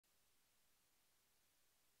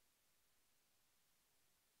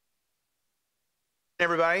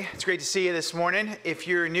Everybody, it's great to see you this morning. If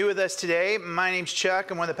you're new with us today, my name's Chuck.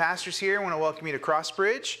 I'm one of the pastors here. I want to welcome you to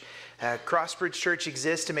Crossbridge. Crossbridge Church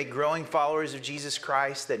exists to make growing followers of Jesus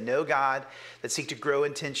Christ that know God, that seek to grow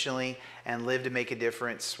intentionally, and live to make a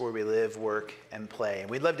difference where we live, work, and play. And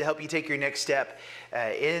we'd love to help you take your next step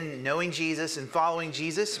in knowing Jesus and following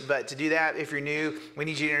Jesus. But to do that, if you're new, we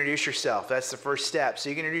need you to introduce yourself. That's the first step. So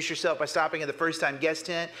you can introduce yourself by stopping at the first-time guest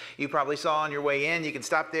tent you probably saw on your way in. You can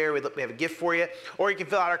stop there. We have a gift for you. Or you can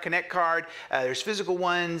fill out our Connect card. There's physical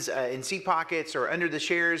ones in seat pockets or under the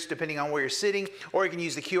chairs, depending on where you're sitting. Or you can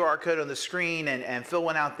use the QR code on the screen and fill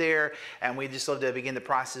one out there. And we'd just love to begin the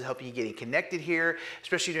process of helping you getting connected here,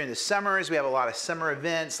 especially during the summers. We have a lot of summer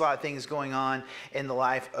events, a lot of things going on in the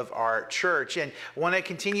life of our church. And I want to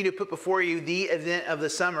continue to put before you the event of the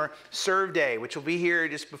summer, Serve Day, which will be here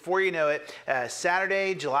just before you know it,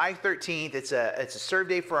 Saturday, July 13th. It's a Serve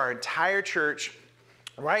Day for our entire church,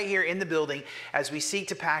 right here in the building, as we seek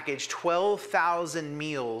to package 12,000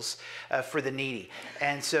 meals for the needy.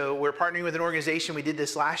 And so we're partnering with an organization. We did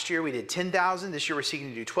this last year. We did 10,000. This year we're seeking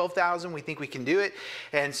to do 12,000. We think we can do it.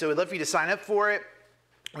 And so we'd love for you to sign up for it.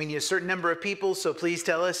 We need a certain number of people, so please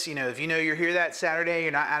tell us, if you know you're here that Saturday,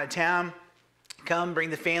 you're not out of town. Come, bring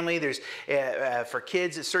the family. There's for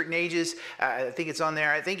kids at certain ages. I think it's on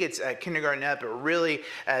there. I think it's kindergarten up, but really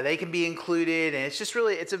they can be included. And it's just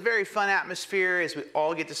really, it's a very fun atmosphere as we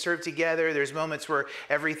all get to serve together. There's moments where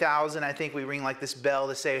every 1,000, I think we ring like this bell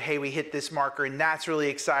to say, hey, we hit this marker. And that's really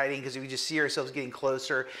exciting because we just see ourselves getting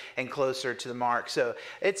closer and closer to the mark. So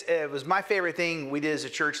it was my favorite thing we did as a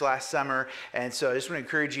church last summer. And so I just want to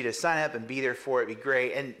encourage you to sign up and be there for it. It'd be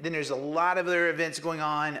great. And then there's a lot of other events going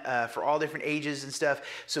on for all different ages and stuff.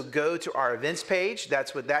 So go to our events page.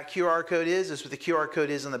 That's what that QR code is. That's what the QR code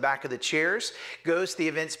is on the back of the chairs. Goes to the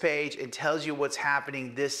events page and tells you what's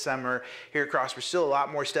happening this summer here at Crossbridge. Still a lot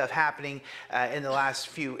more stuff happening in the last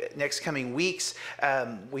few next coming weeks.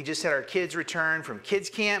 We just had our kids return from kids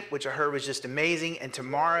camp, which I heard was just amazing. And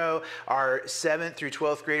tomorrow our 7th through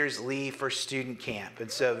 12th graders leave for student camp. And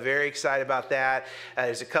so very excited about that.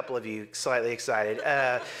 There's a couple of you slightly excited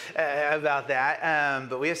about that.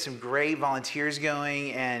 But we have some great volunteers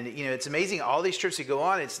going, and it's amazing all these trips that go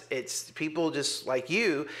on. It's people just like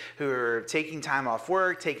you who are taking time off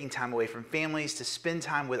work, taking time away from families to spend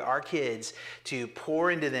time with our kids to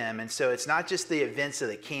pour into them. And so it's not just the events of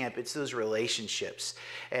the camp, it's those relationships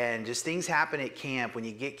and just things happen at camp when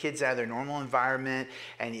you get kids out of their normal environment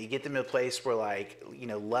and you get them to a place where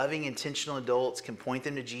loving intentional adults can point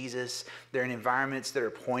them to Jesus. They're in environments that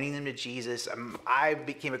are pointing them to Jesus. I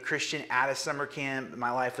became a Christian at a summer camp.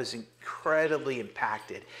 My life was incredibly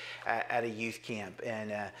impacted at a youth camp,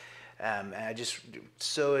 and I just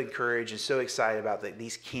so encouraged and so excited about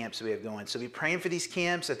these camps that we have going. So be praying for these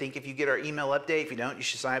camps. I think if you get our email update, if you don't, you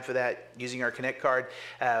should sign up for that using our Connect card.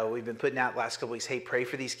 We've been putting out the last couple weeks, hey, pray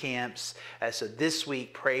for these camps. So this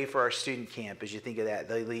week, pray for our student camp as you think of that.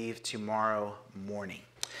 They leave tomorrow morning.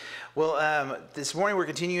 Well, this morning we're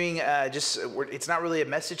continuing, it's not really a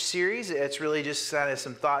message series. It's really just kind of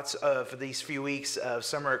some thoughts for these few weeks of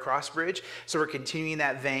summer at Crossbridge. So we're continuing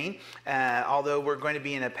that vein, although we're going to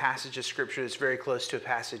be in a passage of Scripture that's very close to a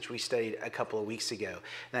passage we studied a couple of weeks ago.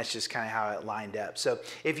 And that's just kind of how it lined up. So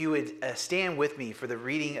if you would stand with me for the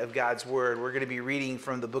reading of God's Word, we're going to be reading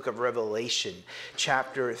from the book of Revelation,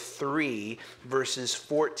 chapter 3, verses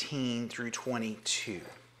 14 through 22.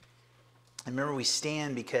 And remember, we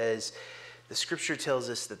stand because the Scripture tells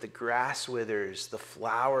us that the grass withers, the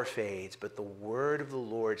flower fades, but the word of the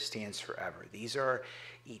Lord stands forever. These are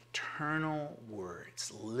eternal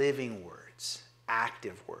words, living words,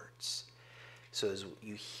 active words. So as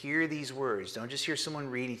you hear these words, don't just hear someone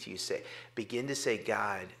reading to you. Begin to say,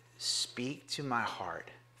 God, speak to my heart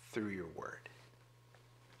through your word.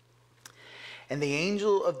 And the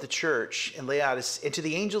angel of the church in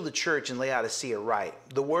Laodicea write,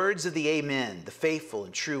 the words of the Amen, the faithful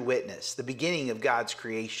and true witness, the beginning of God's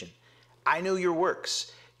creation. I know your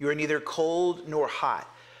works. You are neither cold nor hot.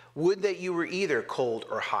 Would that you were either cold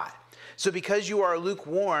or hot. So because you are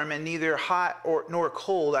lukewarm and neither hot nor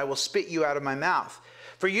cold, I will spit you out of my mouth.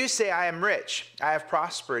 For you say, I am rich, I have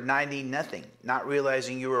prospered, and I need nothing, not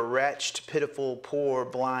realizing you are wretched, pitiful, poor,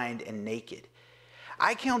 blind, and naked.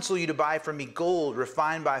 I counsel you to buy from me gold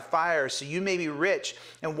refined by fire, so you may be rich,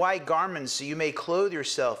 and white garments, so you may clothe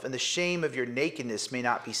yourself, and the shame of your nakedness may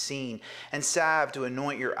not be seen, and salve to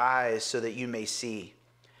anoint your eyes, so that you may see.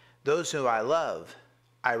 Those whom I love,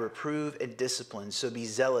 I reprove and discipline, so be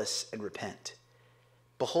zealous and repent.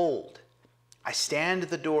 Behold, I stand at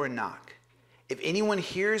the door and knock. If anyone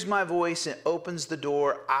hears my voice and opens the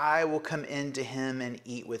door, I will come in to him and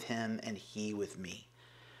eat with him, and he with me.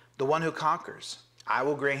 The one who conquers, I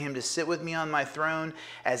will grant him to sit with me on my throne,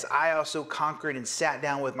 as I also conquered and sat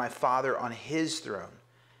down with my Father on his throne.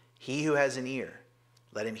 He who has an ear,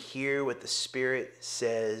 let him hear what the Spirit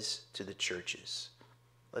says to the churches."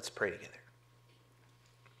 Let's pray together.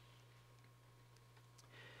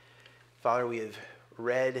 Father, we have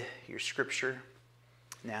read your scripture.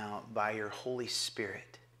 Now, by your Holy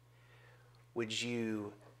Spirit, would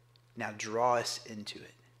you now draw us into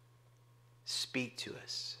it? Speak to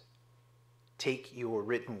us. Take your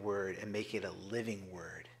written word and make it a living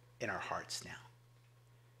word in our hearts now.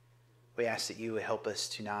 We ask that you would help us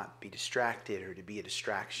to not be distracted or to be a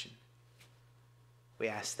distraction. We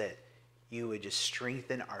ask that you would just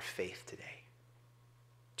strengthen our faith today,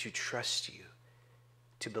 to trust you,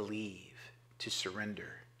 to believe, to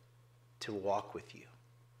surrender, to walk with you.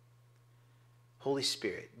 Holy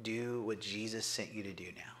Spirit, do what Jesus sent you to do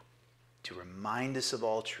now, to remind us of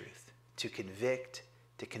all truth, to convict,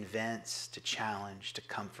 to convince, to challenge, to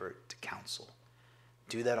comfort, to counsel.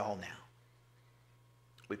 Do that all now.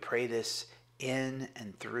 We pray this in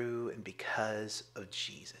and through and because of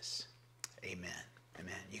Jesus. Amen.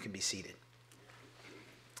 Amen. You can be seated.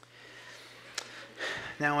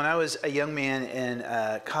 Now, when I was a young man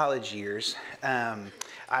in college years,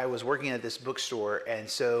 I was working at this bookstore, and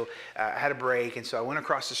so I had a break, and so I went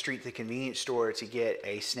across the street to the convenience store to get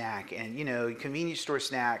a snack. And, you know, convenience store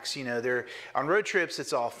snacks, you know, they're on road trips,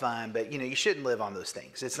 it's all fun, but, you know, you shouldn't live on those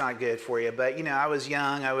things. It's not good for you. But, you know, I was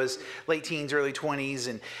young, I was late teens, early 20s,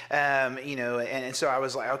 and, you know, and so I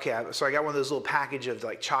was like, okay, so I got one of those little package of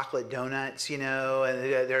like chocolate donuts, you know, and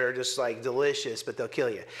they're just like delicious, but they'll kill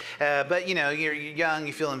you. But, you know, you're young,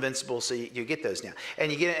 you feel invincible, so you get those now.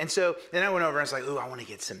 And you get it, and so then I went over and I was like, ooh, I want to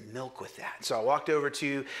get some milk with that. So I walked over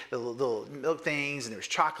to the little milk things, and there was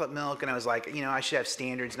chocolate milk, and I was like, you know, I should have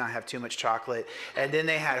standards, not have too much chocolate. And then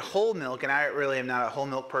they had whole milk, and I really am not a whole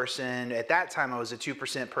milk person. At that time, I was a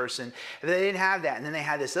 2% person. And they didn't have that. And then they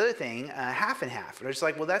had this other thing, half and half. And I was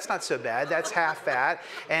like, well, that's not so bad. That's half fat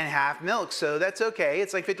and half milk, so that's okay.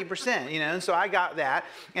 It's like 50%, you know. And so I got that,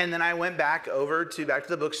 and then I went back to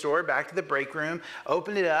the bookstore, back to the break room,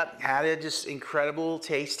 opened it up, had a just incredible,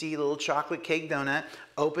 tasty little chocolate cake donut,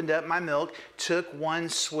 opened up my milk, took one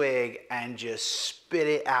swig, and just spit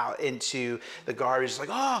it out into the garbage. It's like,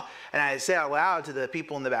 oh, and I said out loud to the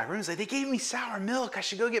people in the back room, it's like, they gave me sour milk. I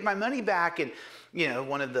should go get my money back. And, you know,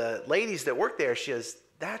 one of the ladies that worked there, she goes,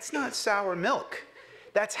 that's not sour milk.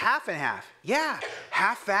 That's half and half. Yeah,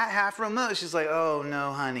 half fat, half real milk. She's like, oh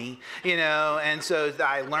no, honey, you know. And so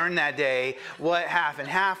I learned that day what half and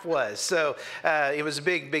half was. So it was a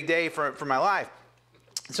big day for my life.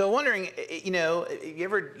 So wondering, you know, you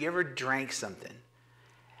ever drank something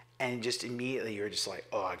and just immediately you're just like,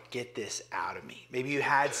 oh, get this out of me. Maybe you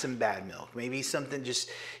had some bad milk. Maybe something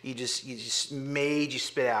you just made you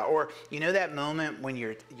spit out. Or you know that moment when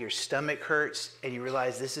your stomach hurts and you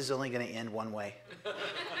realize this is only going to end one way.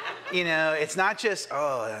 You know, it's not just,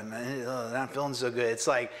 oh, I'm not feeling so good. It's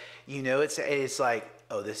like, you know, it's like,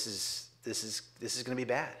 oh, this is going to be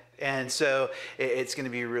bad. And so it's going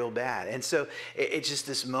to be real bad. And so it's just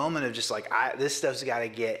this moment of just like, this stuff's got to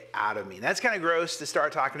get out of me. And that's kind of gross to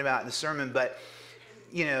start talking about in the sermon, but,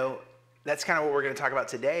 you know, that's kind of what we're going to talk about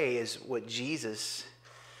today is what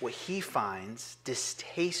he finds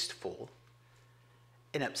distasteful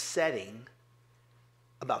and upsetting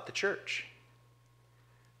about the church.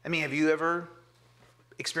 I mean, have you ever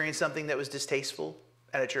experienced something that was distasteful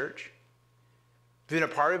at a church? If you've been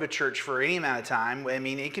a part of a church for any amount of time, I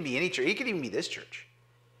mean, it can be any church. It could even be this church.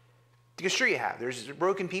 Because sure you have. There's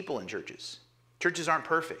broken people in churches. Churches aren't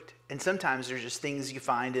perfect. And sometimes there's just things you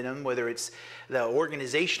find in them, whether it's the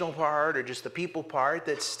organizational part or just the people part,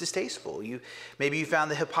 that's distasteful. Maybe you found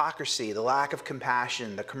the hypocrisy, the lack of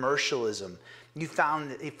compassion, the commercialism. You found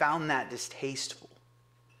that distasteful.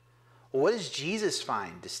 Well, what does Jesus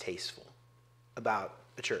find distasteful about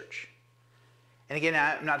a church? And again,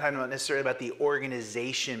 I'm not talking about necessarily about the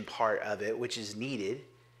organization part of it, which is needed,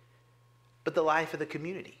 but the life of the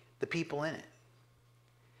community, the people in it.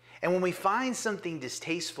 And when we find something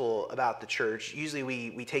distasteful about the church, usually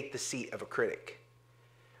we take the seat of a critic.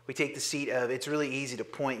 We take the seat of, it's really easy to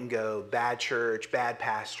point and go, bad church, bad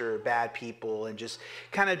pastor, bad people, and just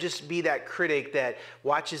kind of just be that critic that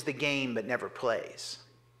watches the game but never plays.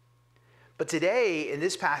 But today, in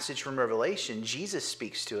this passage from Revelation, Jesus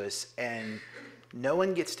speaks to us, and no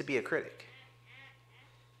one gets to be a critic.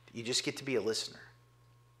 You just get to be a listener.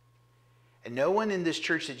 And no one in this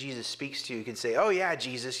church that Jesus speaks to can say, oh yeah,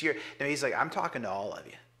 Jesus, you're... No, he's like, I'm talking to all of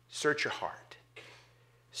you. Search your heart.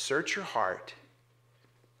 Search your heart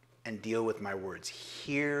and deal with my words.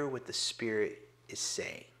 Hear what the Spirit is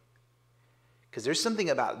saying. Because there's something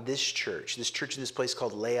about this church in this place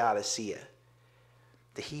called Laodicea,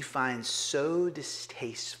 that he finds so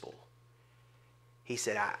distasteful. He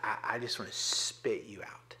said, I just want to spit you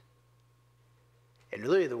out. And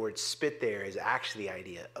really the word spit there is actually the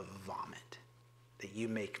idea of vomit, that you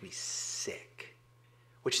make me sick,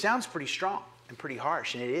 which sounds pretty strong and pretty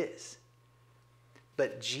harsh, and it is.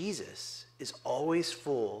 But Jesus is always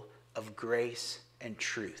full of grace and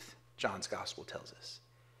truth, John's gospel tells us.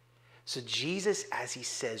 So Jesus, as he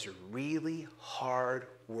says really hard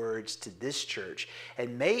words to this church,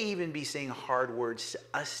 and may even be saying hard words to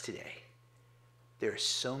us today, there is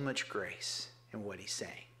so much grace in what he's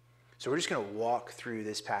saying. So we're just going to walk through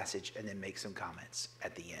this passage and then make some comments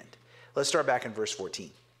at the end. Let's start back in verse 14.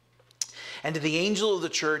 And to the angel of the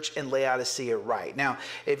church in Laodicea write. Now,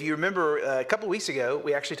 if you remember, a couple weeks ago,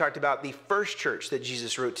 we actually talked about the first church that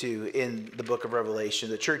Jesus wrote to in the book of Revelation,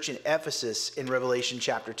 the church in Ephesus in Revelation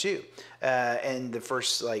chapter 2, and the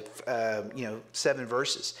first 7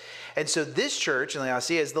 verses. And so this church in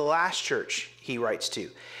Laodicea is the last church he writes to.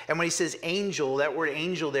 And when he says angel, that word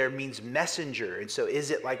angel there means messenger. And so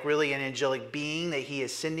is it like really an angelic being that he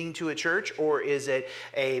is sending to a church, or is it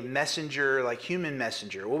a messenger, like human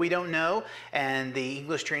messenger? Well, we don't know. And the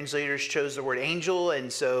English translators chose the word angel.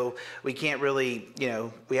 And so we can't really,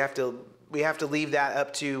 we have to leave that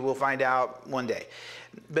up to, we'll find out one day.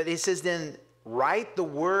 But it says then, write the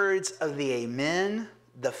words of the Amen,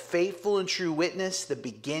 the faithful and true witness, the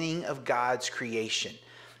beginning of God's creation.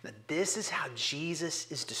 Now, this is how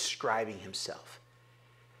Jesus is describing himself,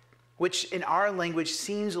 which in our language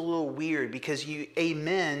seems a little weird because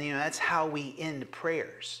amen, that's how we end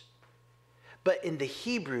prayers. But in the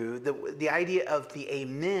Hebrew, the idea of the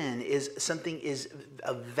amen is something is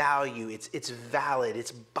of value. It's valid.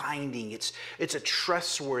 It's binding. It's a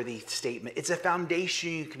trustworthy statement. It's a foundation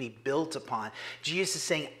you can be built upon. Jesus is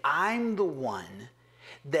saying, I'm the one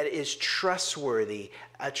that is trustworthy,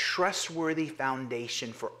 a trustworthy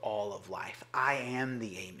foundation for all of life. I am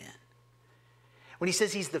the amen. When he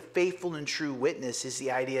says he's the faithful and true witness, is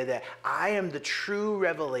the idea that I am the true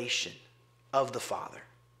revelation of the Father.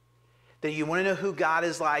 That you want to know who God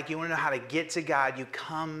is like, you want to know how to get to God, you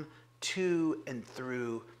come to and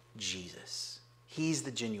through Jesus. He's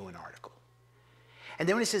the genuine article. And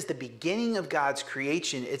then when it says the beginning of God's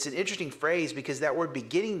creation, it's an interesting phrase because that word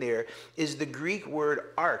beginning there is the Greek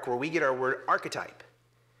word ark, where we get our word archetype.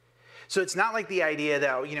 So it's not like the idea that,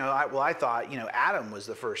 I thought, Adam was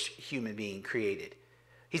the first human being created.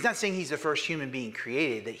 He's not saying he's the first human being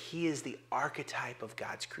created, that he is the archetype of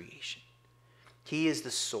God's creation. He is the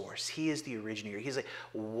source. He is the originator. He's like,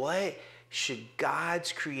 what should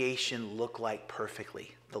God's creation look like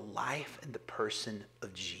perfectly? The life and the person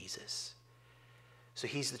of Jesus. So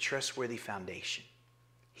he's the trustworthy foundation.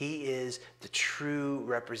 He is the true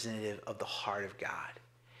representative of the heart of God.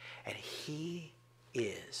 And he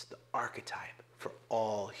is the archetype for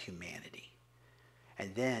all humanity.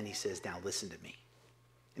 And then he says, now listen to me.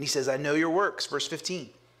 And he says, I know your works, verse 15.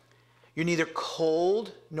 You're neither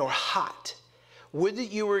cold nor hot. Would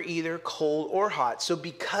that you were either cold or hot. So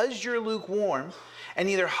because you're lukewarm and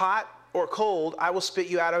neither hot or cold, I will spit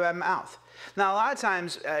you out of my mouth. Now, a lot of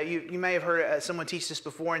times, you may have heard someone teach this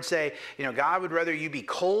before and say, God would rather you be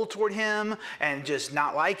cold toward him and just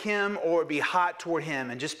not like him, or be hot toward him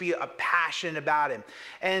and just be passionate about him.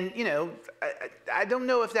 And, I don't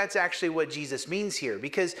know if that's actually what Jesus means here,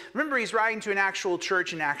 because remember, he's writing to an actual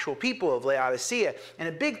church and actual people of Laodicea. And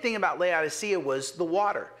a big thing about Laodicea was the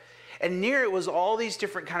water. And near it was all these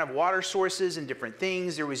different kind of water sources and different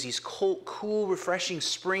things. There was these cool, refreshing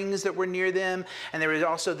springs that were near them. And there was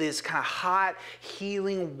also this kind of hot,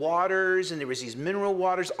 healing waters. And there was these mineral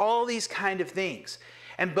waters, all these kind of things.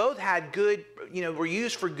 And both had good, were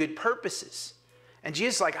used for good purposes. And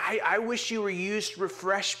Jesus is like, I wish you were used to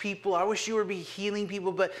refresh people. I wish you were healing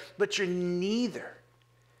people, but you're neither.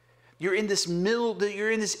 You're in this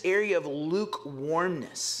you're in this area of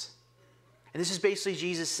lukewarmness. And this is basically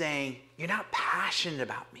Jesus saying, you're not passionate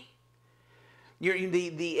about me.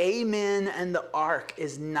 The amen and the ark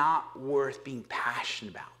is not worth being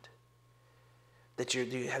passionate about. That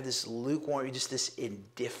you have this lukewarm, just this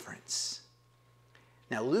indifference.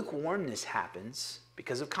 Now, lukewarmness happens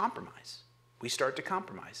because of compromise. We start to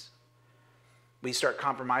compromise. We start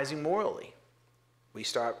compromising morally. We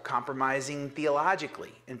start compromising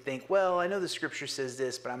theologically and think, well, I know the scripture says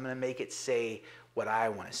this, but I'm going to make it say what I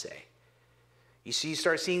want to say. You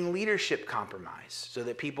start seeing leadership compromise so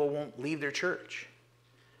that people won't leave their church.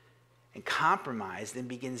 And compromise then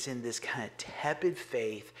begins in this kind of tepid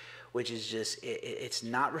faith, which is just, it's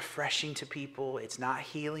not refreshing to people. It's not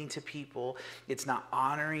healing to people. It's not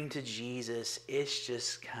honoring to Jesus. It's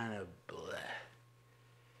just kind of bleh.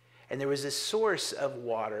 And there was this source of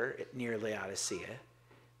water near Laodicea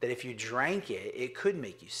that if you drank it, it could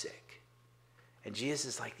make you sick. And Jesus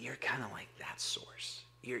is like, you're kind of like that source.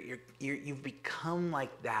 You've become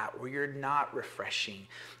like that, where you're not refreshing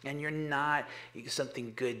and you're not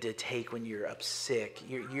something good to take when you're up sick.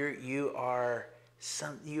 You are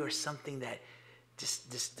something that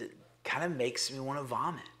just kind of makes me want to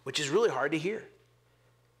vomit, which is really hard to hear.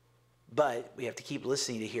 But we have to keep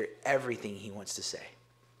listening to hear everything he wants to say.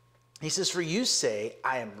 He says, for you say,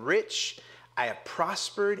 I am rich, I have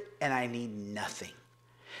prospered, and I need nothing.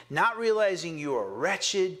 Not realizing you are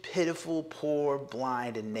wretched, pitiful, poor,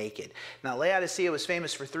 blind, and naked. Now, Laodicea was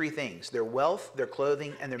famous for three things: their wealth, their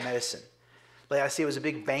clothing, and their medicine. Laodicea was a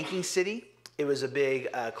big banking city. It was a big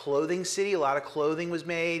clothing city. A lot of clothing was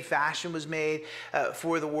made, fashion was made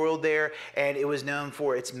for the world there, and it was known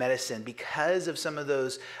for its medicine. Because of some of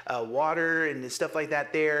those water and stuff like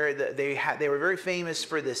that there, they were very famous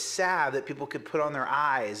for this salve that people could put on their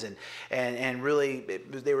eyes, and really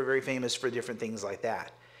they were very famous for different things like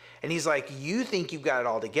that. And he's like, you think you've got it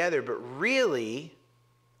all together, but really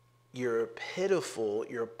you're pitiful,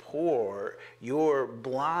 you're poor, you're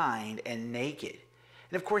blind and naked.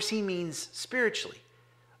 And of course, he means spiritually,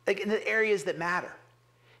 like in the areas that matter.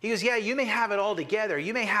 He goes, yeah, you may have it all together.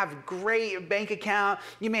 You may have great bank account.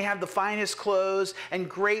 You may have the finest clothes and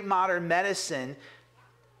great modern medicine,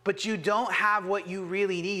 but you don't have what you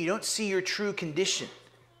really need. You don't see your true condition.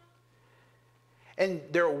 And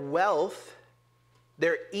their wealth,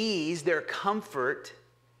 their ease, their comfort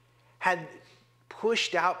had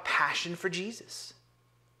pushed out passion for Jesus.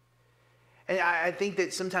 And I think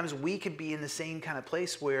that sometimes we could be in the same kind of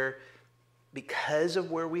place where, because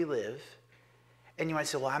of where we live, and you might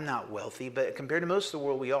say, well, I'm not wealthy, but compared to most of the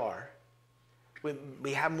world, we are.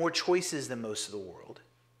 We have more choices than most of the world.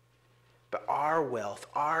 But our wealth,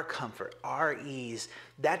 our comfort, our ease,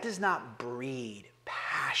 that does not breed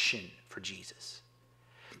passion for Jesus.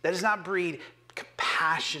 That does not breed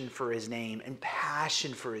passion for his name and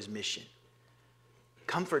passion for his mission.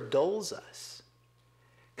 Comfort dulls us.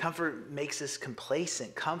 Comfort makes us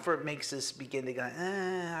complacent. Comfort makes us begin to go,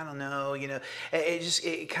 I don't know,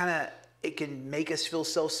 it can make us feel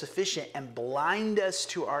self-sufficient and blind us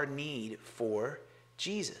to our need for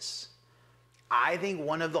Jesus. I think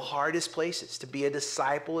one of the hardest places to be a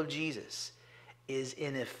disciple of Jesus is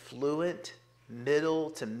in affluent, middle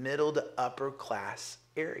to upper class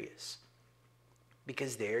areas.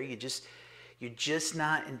 Because there you're just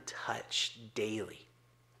not in touch daily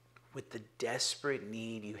with the desperate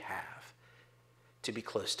need you have to be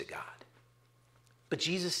close to God. But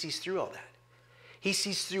Jesus sees through all that. He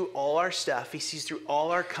sees through all our stuff. He sees through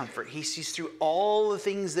all our comfort. He sees through all the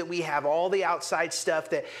things that we have, all the outside stuff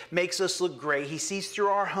that makes us look great. He sees through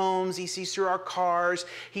our homes. He sees through our cars.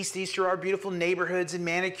 He sees through our beautiful neighborhoods and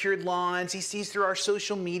manicured lawns. He sees through our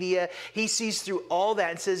social media. He sees through all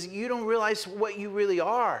that and says, you don't realize what you really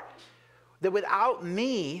are. That without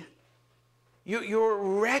me, you're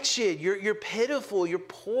wretched, you're pitiful, you're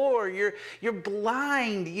poor, you're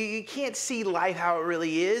blind, you can't see life how it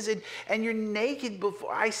really is, and you're naked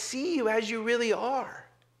before I see you as you really are.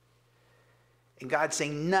 And God's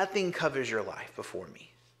saying nothing covers your life before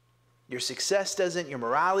me. Your success doesn't, your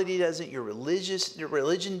morality doesn't, your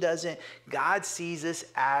religion doesn't. God sees us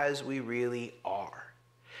as we really are.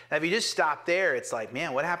 Now, if you just stop there, it's like,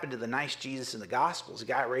 man, what happened to the nice Jesus in the Gospels? The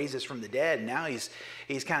guy raised us from the dead, and now he's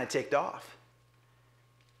kind of ticked off.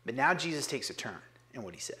 But now Jesus takes a turn in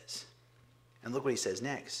what he says. And look what he says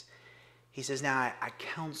next. He says, now I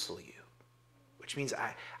counsel you, which means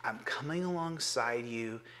I'm coming alongside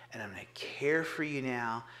you, and I'm going to care for you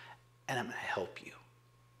now, and I'm going to help you.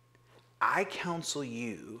 I counsel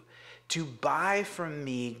you to buy from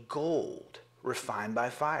me gold refined by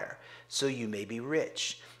fire, so you may be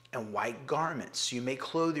rich, and white garments, so you may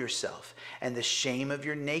clothe yourself, and the shame of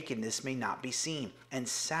your nakedness may not be seen, and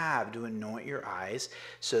salve to anoint your eyes,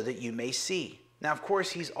 so that you may see. Now, of course,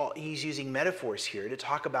 he's using metaphors here to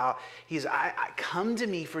talk about, I come to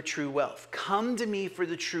me for true wealth. Come to me for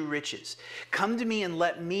the true riches. Come to me and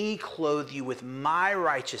let me clothe you with my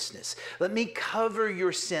righteousness. Let me cover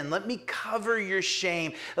your sin. Let me cover your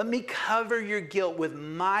shame. Let me cover your guilt with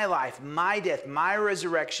my life, my death, my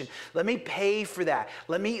resurrection. Let me pay for that.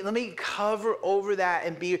 Let me cover over that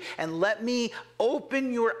and let me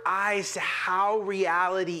open your eyes to how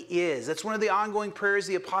reality is. That's one of the ongoing prayers of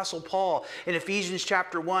the Apostle Paul in Ephesians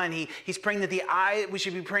chapter 1. He's praying that we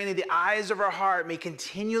should be praying that the eyes of our heart may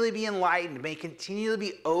continually be enlightened, may continually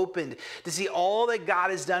be opened to see all that God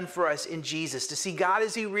has done for us in Jesus, to see God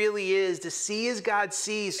as he really is, to see as God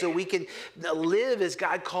sees, so we can live as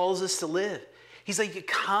God calls us to live. He's like,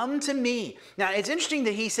 come to me. Now, it's interesting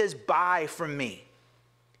that he says, buy from me.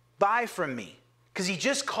 Buy from me. Because he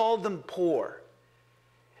just called them poor.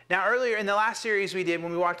 Now, earlier in the last series we did,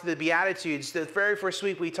 when we walked through the Beatitudes, the very first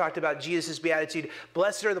week we talked about Jesus' Beatitude.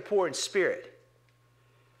 Blessed are the poor in spirit,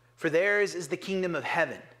 for theirs is the kingdom of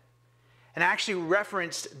heaven. And I actually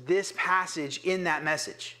referenced this passage in that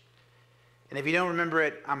message. And if you don't remember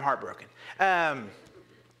it, I'm heartbroken. But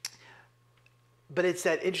it's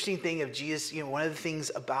that interesting thing of Jesus, one of the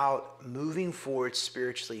things about moving forward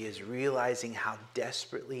spiritually is realizing how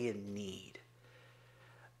desperately in need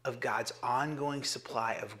of God's ongoing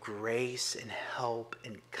supply of grace and help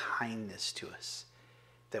and kindness to us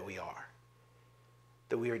that we are.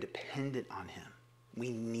 That we are dependent on him.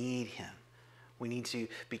 We need him. We need to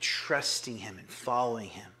be trusting him and following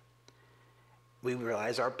him. We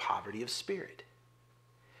realize our poverty of spirit.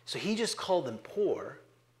 So he just called them poor,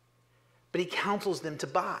 but he counsels them to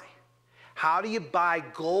buy. How do you buy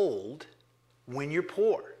gold when you're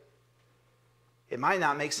poor? It might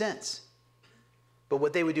not make sense. But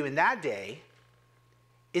what they would do in that day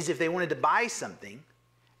is if they wanted to buy something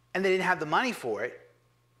and they didn't have the money for it,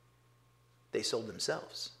 they sold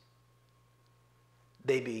themselves.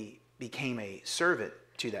 They became a servant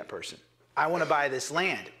to that person. I want to buy this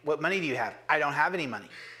land. What money do you have? I don't have any money,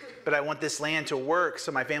 but I want this land to work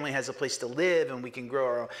so my family has a place to live and we can grow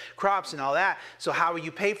our own crops and all that. So how will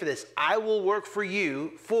you pay for this? I will work for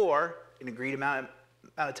you for an agreed amount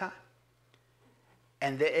of time.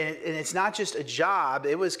 And it's not just a job.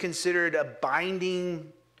 It was considered a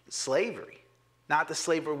binding slavery. Not the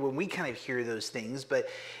slavery when we kind of hear those things, but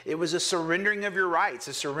it was a surrendering of your rights,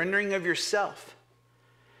 a surrendering of yourself.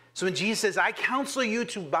 So when Jesus says, I counsel you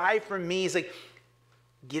to buy from me, he's like,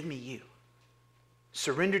 give me you.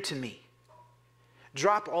 Surrender to me.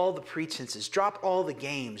 Drop all the pretenses. Drop all the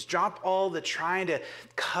games. Drop all the trying to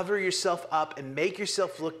cover yourself up and make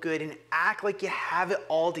yourself look good and act like you have it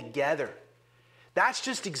all together. That's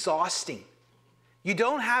just exhausting. You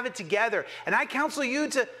don't have it together. And I counsel you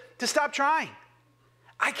to stop trying.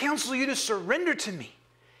 I counsel you to surrender to me,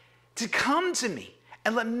 to come to me,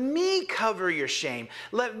 and let me cover your shame.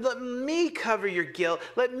 Let me cover your guilt.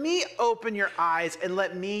 Let me open your eyes, and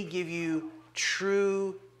let me give you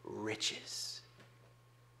true riches.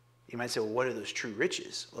 You might say, well, what are those true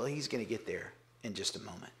riches? Well, he's going to get there in just a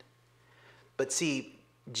moment. But see,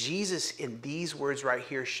 Jesus in these words right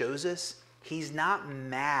here shows us he's not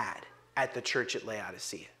mad at the church at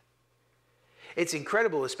Laodicea. It's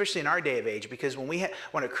incredible, especially in our day of age, because when we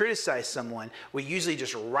want to criticize someone, we usually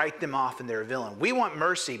just write them off and they're a villain. We want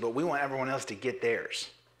mercy, but we want everyone else to get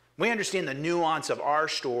theirs. We understand the nuance of our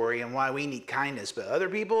story and why we need kindness, but other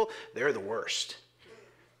people, they're the worst.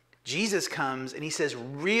 Jesus comes and he says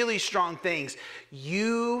really strong things.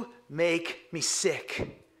 You make me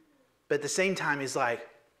sick. But at the same time, he's like,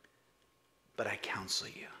 but I counsel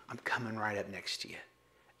you. I'm coming right up next to you,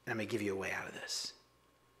 and I'm going to give you a way out of this.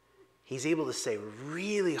 He's able to say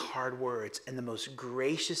really hard words and the most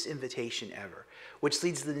gracious invitation ever, which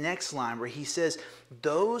leads to the next line where he says,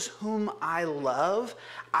 those whom I love,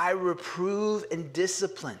 I reprove and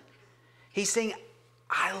discipline. He's saying,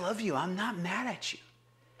 I love you. I'm not mad at you.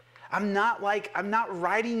 I'm not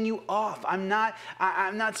writing you off. I'm not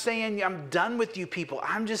saying I'm done with you people.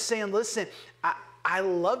 I'm just saying, listen, I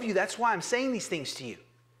love you. That's why I'm saying these things to you.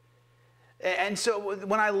 And so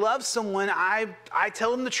when I love someone, I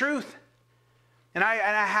tell them the truth. And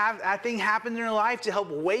I have that thing happen in their life to help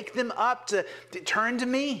wake them up to turn to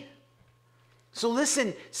me. So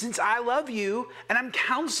listen, since I love you and I'm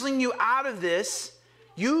counseling you out of this,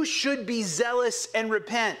 you should be zealous and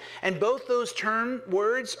repent. And both those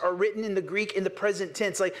words are written in the Greek in the present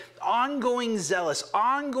tense, like ongoing zealous,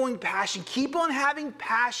 ongoing passion. Keep on having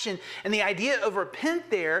passion. And the idea of repent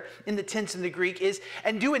there in the tense in the Greek is,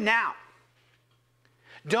 and do it now.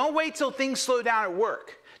 Don't wait till things slow down at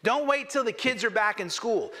work. Don't wait till the kids are back in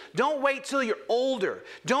school. Don't wait till you're older.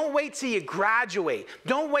 Don't wait till you graduate.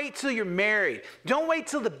 Don't wait till you're married. Don't wait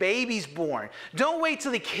till the baby's born. Don't wait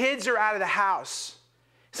till the kids are out of the house.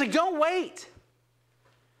 It's like, don't wait.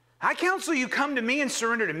 I counsel you come to me and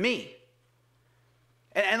surrender to me.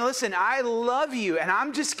 And listen, I love you, and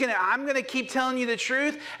I'm gonna keep telling you the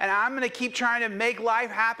truth, and I'm gonna keep trying to make life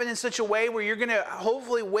happen in such a way where you're gonna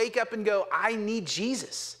hopefully wake up and go, I need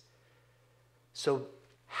Jesus. So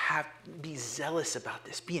be zealous about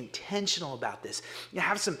this. Be intentional about this.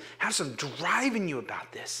 Have some drive in you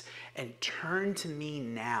about this, and turn to me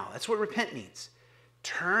now. That's what repent means.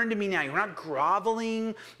 Turn to me now. We're not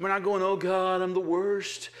groveling. We're not going, oh God, I'm the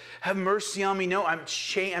worst. Have mercy on me. No, I'm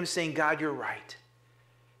saying, God, you're right.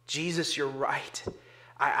 Jesus, you're right.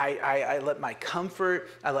 I let my comfort,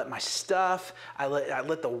 I let my stuff, I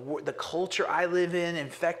let the culture I live in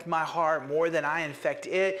infect my heart more than I infect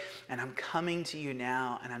it. And I'm coming to you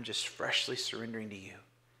now, and I'm just freshly surrendering to you.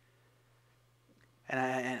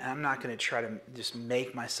 And I'm not going to try to just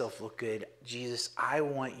make myself look good. Jesus, I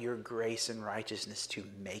want your grace and righteousness to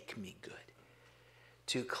make me good,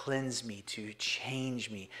 to cleanse me, to change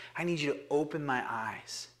me. I need you to open my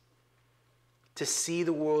eyes to see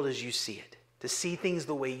the world as you see it, to see things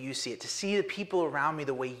the way you see it, to see the people around me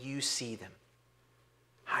the way you see them.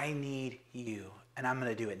 I need you, and I'm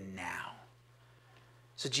going to do it now.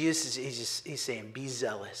 So Jesus, he's saying, be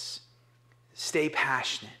zealous, stay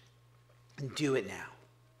passionate, and do it now.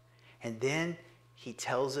 And then he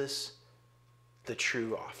tells us the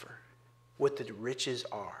true offer, what the riches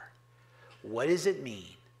are. What does it mean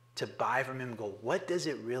to buy from him gold? What does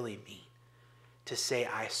it really mean to say,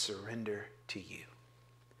 I surrender to you?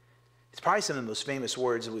 It's probably some of the most famous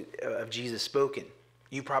words of Jesus spoken.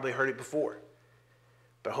 You've probably heard it before.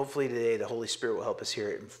 But hopefully today the Holy Spirit will help us hear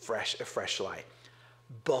it in a fresh light.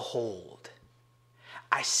 Behold,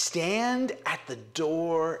 I stand at the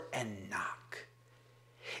door and knock.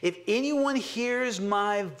 If anyone hears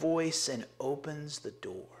my voice and opens the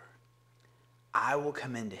door, I will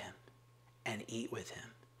come into him and eat with him,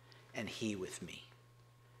 and he with me.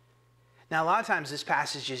 Now, a lot of times this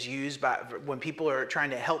passage is used when people are trying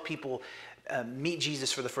to help people meet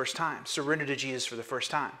Jesus for the first time, surrender to Jesus for the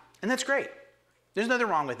first time. And that's great. There's nothing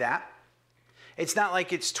wrong with that. It's not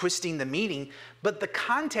like it's twisting the meaning, but the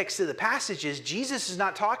context of the passage is Jesus is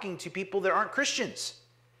not talking to people that aren't Christians.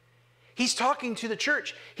 He's talking to the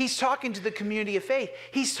church. He's talking to the community of faith.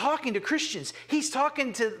 He's talking to Christians. He's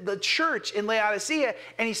talking to the church in Laodicea,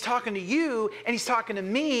 and he's talking to you, and he's talking to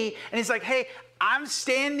me, and he's like, hey, I'm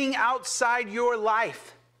standing outside your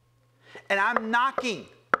life, and I'm knocking.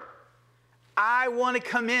 I want to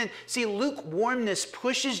come in. See, lukewarmness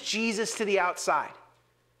pushes Jesus to the outside.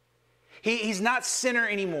 He's not center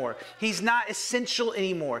anymore. He's not essential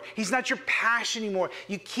anymore. He's not your passion anymore.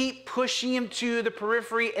 You keep pushing him to the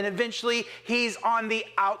periphery, and eventually he's on the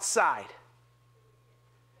outside.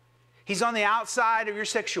 He's on the outside of your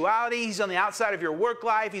sexuality. He's on the outside of your work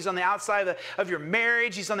life. He's on the outside of your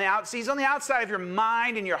marriage. He's on the outside of your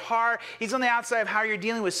mind and your heart. He's on the outside of how you're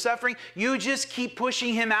dealing with suffering. You just keep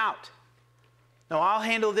pushing him out. No, I'll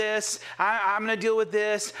handle this. I'm going to deal with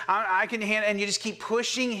this. I can handle, and you just keep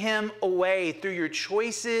pushing him away through your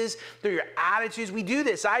choices, through your attitudes. We do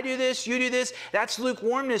this. I do this. You do this. That's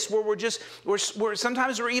lukewarmness, where we're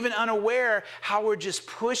sometimes we're even unaware how we're just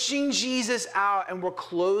pushing Jesus out, and we're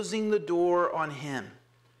closing the door on him.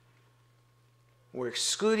 We're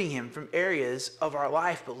excluding him from areas of our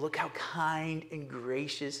life, but look how kind and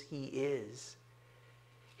gracious he is.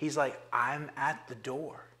 He's like, I'm at the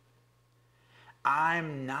door.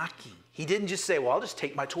 I'm knocking. He didn't just say, well, I'll just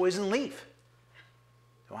take my toys and leave.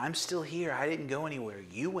 No, I'm still here. I didn't go anywhere.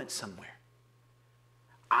 You went somewhere.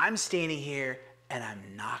 I'm standing here and I'm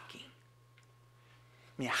knocking.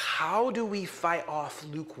 I mean, how do we fight off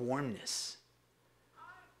lukewarmness?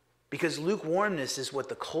 Because lukewarmness is what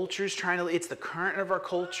the culture is trying to, it's the current of our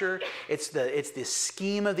culture. It's the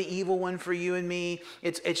scheme of the evil one for you and me.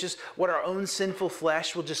 It's just what our own sinful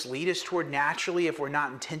flesh will just lead us toward naturally if we're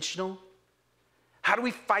not intentional. How do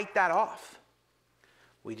we fight that off?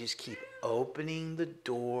 We just keep opening the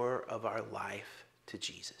door of our life to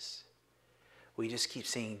Jesus. We just keep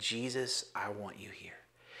saying, Jesus, I want you here.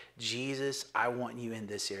 Jesus, I want you in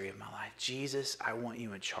this area of my life. Jesus, I want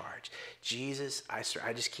you in charge. Jesus, I'm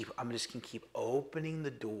just going to keep opening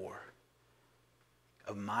the door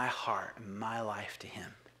of my heart and my life to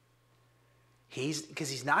him.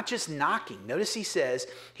 Because he's not just knocking. Notice he says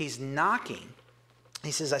he's knocking. He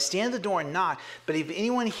says, I stand at the door and knock, but if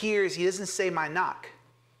anyone hears, he doesn't say my knock.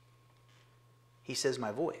 He says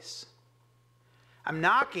my voice. I'm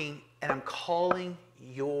knocking and I'm calling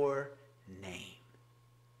your name.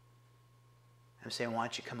 I'm saying, why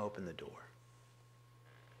don't you come open the door?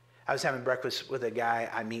 I was having breakfast with a guy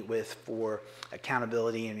I meet with for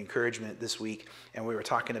accountability and encouragement this week, and we were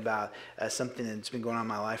talking about something that's been going on in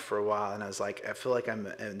my life for a while, and I was like, I feel like I'm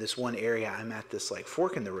in this one area, I'm at this like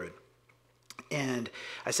fork in the road. And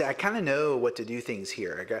I said, I kind of know what to do things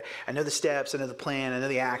here. I know the steps, I know the plan, I know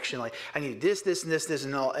the action. Like I need this, this, and this, this,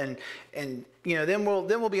 and all. And you know, then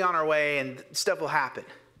we'll be on our way, and stuff will happen.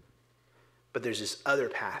 But there's this other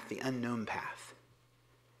path, the unknown path.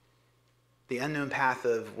 The unknown path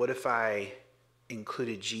of what if I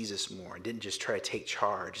included Jesus more and didn't just try to take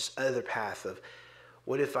charge? This other path of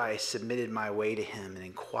what if I submitted my way to him and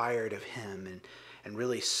inquired of him and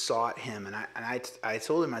really sought him? And I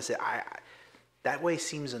told him, I said, that way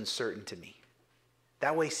seems uncertain to me.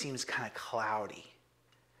 That way seems kind of cloudy.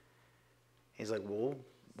 He's like, well,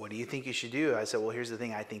 what do you think you should do? I said, well, here's the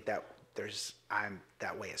thing. I think that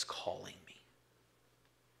that way is calling me.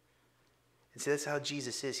 And so that's how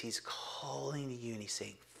Jesus is. He's calling to you and he's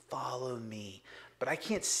saying, follow me. But I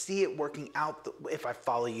can't see it working out if I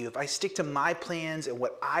follow you. If I stick to my plans and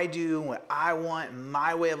what I do and what I want and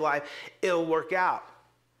my way of life, it'll work out.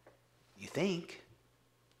 You think.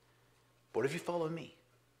 What if you follow me?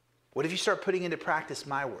 What if you start putting into practice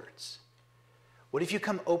my words? What if you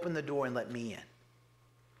come open the door and let me in?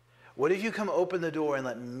 What if you come open the door and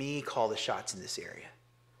let me call the shots in this area?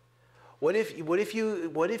 What if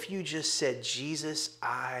you just said, Jesus,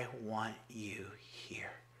 I want you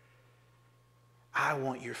here. I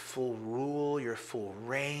want your full rule, your full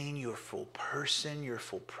reign, your full person, your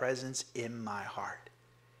full presence in my heart.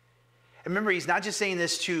 And remember, he's not just saying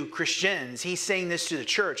this to Christians, he's saying this to the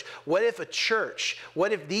church. What if the church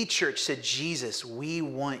said, Jesus, we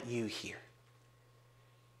want you here?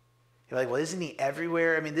 You're like, well, isn't he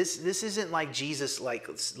everywhere? I mean, this isn't like Jesus like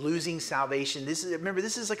losing salvation. Remember,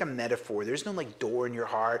 this is like a metaphor. There's no like door in your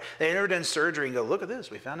heart. They've never done surgery and go, look at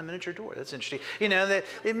this. We found a miniature door. That's interesting. You know,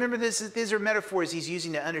 remember, these are metaphors he's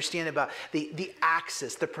using to understand about the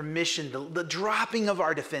access, the permission, the dropping of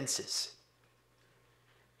our defenses.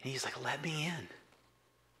 And he's like, let me in.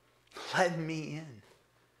 Let me in.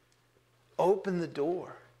 Open the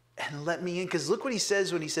door. And let me in. Because look what he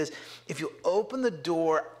says when he says, if you open the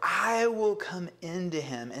door, I will come into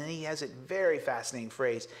him. And then he has a very fascinating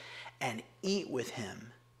phrase, and eat with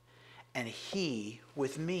him, and he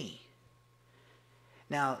with me.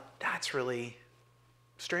 Now, that's really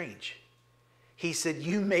strange. He said,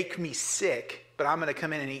 you make me sick, but I'm going to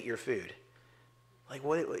come in and eat your food. Like,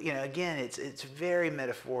 what? You know, again, it's a very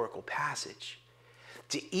metaphorical passage.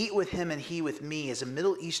 To eat with him and he with me is a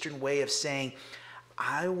Middle Eastern way of saying,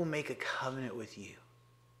 I will make a covenant with you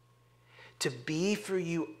to be for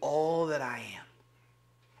you all that I am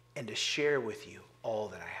and to share with you all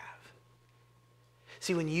that I have.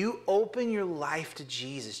 See, when you open your life to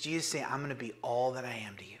Jesus, Jesus is saying, I'm going to be all that I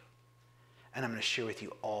am to you and I'm going to share with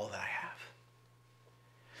you all that I have.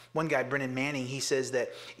 One guy, Brennan Manning, he says that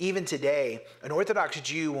even today, an Orthodox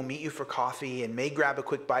Jew will meet you for coffee and may grab a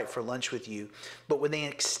quick bite for lunch with you. But when they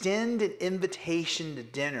extend an invitation to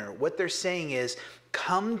dinner, what they're saying is,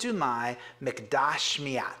 come to my Mikdash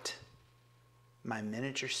Miat, my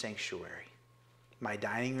miniature sanctuary, my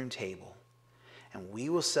dining room table, and we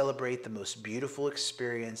will celebrate the most beautiful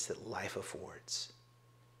experience that life affords,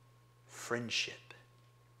 friendship.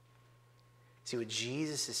 See what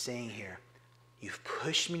Jesus is saying here. You've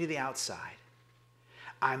pushed me to the outside.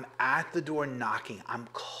 I'm at the door knocking. I'm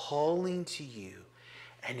calling to you.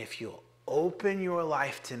 And if you'll open your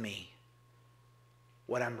life to me,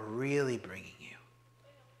 what I'm really bringing you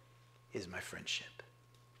is my friendship.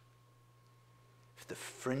 The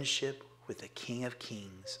friendship with the King of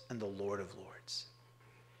Kings and the Lord of Lords.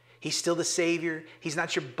 He's still the Savior. He's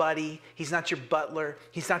not your buddy. He's not your butler.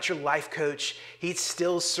 He's not your life coach. He's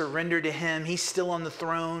still surrendered to him. He's still on the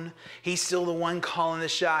throne. He's still the one calling the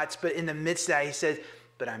shots. But in the midst of that, he says,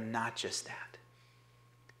 but I'm not just that.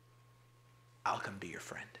 I'll come be your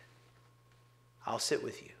friend. I'll sit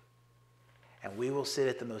with you. And we will sit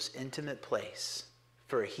at the most intimate place.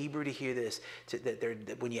 For a Hebrew to hear this,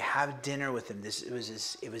 that when you have dinner with him, it was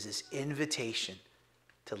this invitation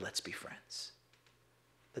to let's be friends.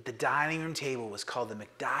 That the dining room table was called the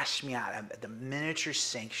Mikdash Miat, the miniature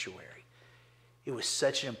sanctuary. It was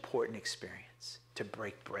such an important experience to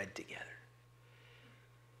break bread together.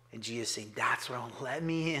 And Jesus saying, that's what I want. Let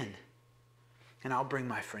me in, and I'll bring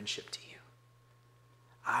my friendship to you.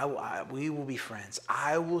 We will be friends.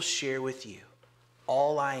 I will share with you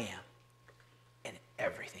all I am and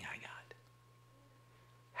everything I got.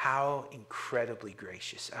 How incredibly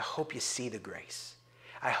gracious. I hope you see the grace.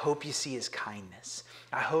 I hope you see his kindness.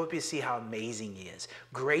 I hope you see how amazing he is.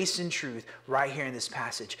 Grace and truth right here in this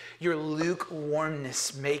passage. Your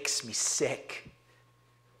lukewarmness makes me sick.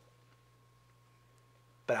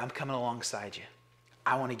 But I'm coming alongside you.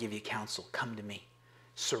 I want to give you counsel. Come to me.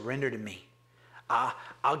 Surrender to me.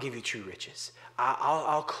 I'll give you true riches.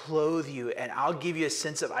 I'll clothe you, and I'll give you a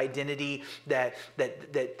sense of identity that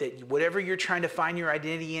whatever you're trying to find your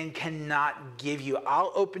identity in cannot give you.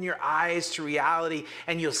 I'll open your eyes to reality,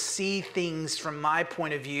 and you'll see things from my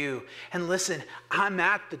point of view. And listen, I'm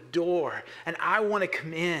at the door, and I want to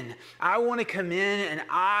come in. I want to come in, and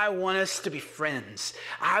I want us to be friends.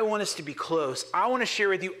 I want us to be close. I want to share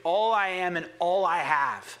with you all I am and all I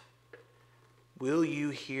have. Will you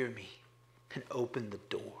hear me and open the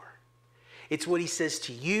door? It's what he says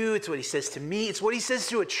to you. It's what he says to me. It's what he says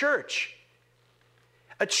to a church.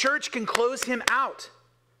 A church can close him out.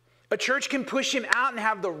 A church can push him out and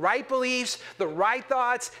have the right beliefs, the right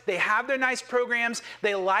thoughts. They have their nice programs.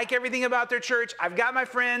 They like everything about their church. I've got my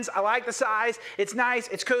friends. I like the size. It's nice.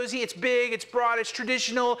 It's cozy. It's big. It's broad. It's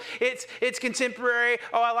traditional. It's contemporary.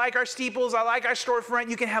 Oh, I like our steeples. I like our storefront.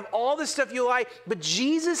 You can have all the stuff you like, but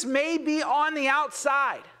Jesus may be on the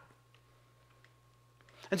outside.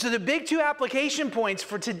 And so the big two application points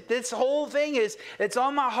for this whole thing it's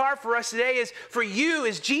on my heart for us today is for you,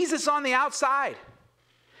 is Jesus on the outside?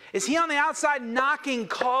 Is he on the outside knocking,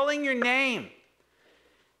 calling your name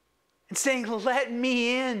and saying, let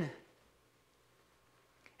me in?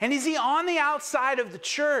 And is he on the outside of the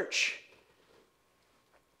church?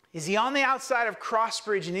 Is he on the outside of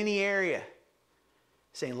Crossbridge in any area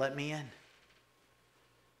saying, let me in?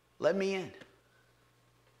 Let me in.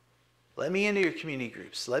 Let me into your community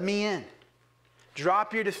groups. Let me in.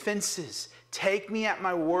 Drop your defenses. Take me at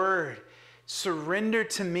my word. Surrender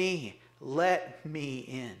to me. Let me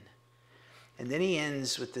in. And then he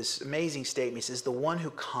ends with this amazing statement. He says, the one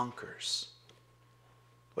who conquers.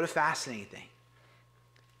 What a fascinating thing.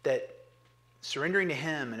 That surrendering to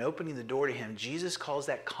him and opening the door to him, Jesus calls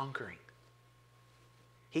that conquering.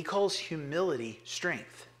 He calls humility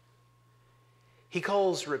strength. He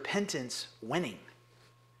calls repentance winning.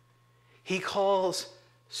 He calls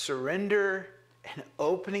surrender and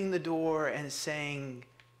opening the door and saying,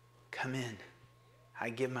 come in.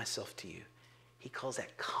 I give myself to you. He calls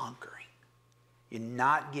that conquering. You're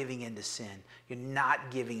not giving in to sin. You're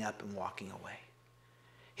not giving up and walking away.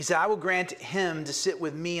 He said, I will grant him to sit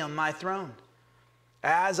with me on my throne,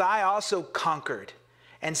 as I also conquered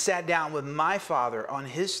and sat down with my Father on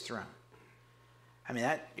his throne. I mean,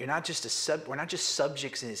 we're not just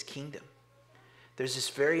subjects in his kingdom. There's this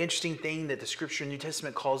very interesting thing that the Scripture in the New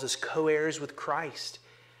Testament calls us co-heirs with Christ.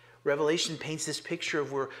 Revelation paints this picture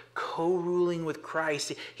of we're co-ruling with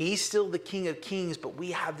Christ. He's still the King of Kings, but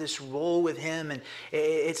we have this role with him, and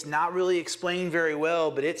it's not really explained very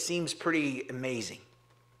well, but it seems pretty amazing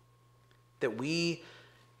that we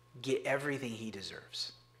get everything he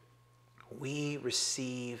deserves. We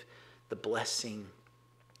receive the blessing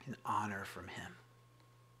and honor from him.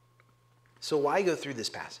 So why go through this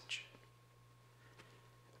passage?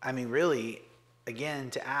 I mean, really, again,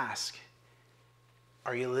 to ask,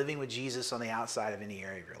 are you living with Jesus on the outside of any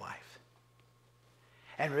area of your life?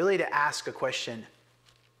 And really to ask a question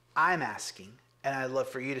I'm asking, and I'd love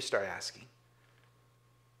for you to start asking.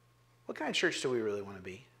 What kind of church do we really want to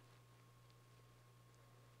be?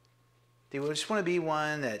 Do we just want to be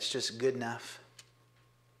one that's just good enough?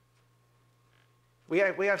 We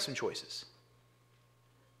have some choices.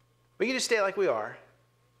 We can just stay like we are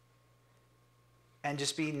and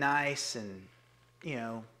just be nice and,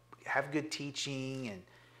 have good teaching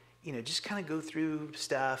and, just kind of go through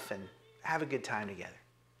stuff and have a good time together.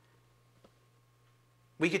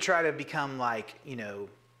 We could try to become like,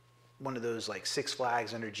 one of those like Six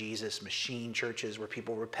Flags Under Jesus machine churches where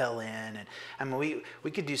people rappel in. And I mean,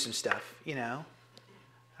 we could do some stuff,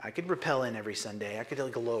 I could rappel in every Sunday. I could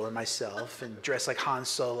like lower myself and dress like Han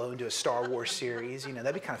Solo and do a Star Wars series.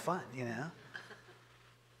 That'd be kind of fun,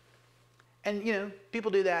 And,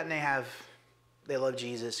 people do that and they love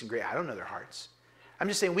Jesus and great. I don't know their hearts. I'm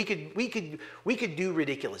just saying we could do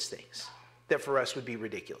ridiculous things that for us would be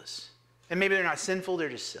ridiculous. And maybe they're not sinful, they're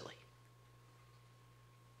just silly.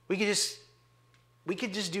 We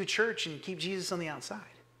could just do church and keep Jesus on the outside.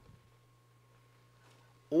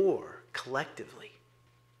 Or collectively,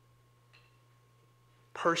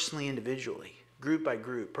 personally, individually, group by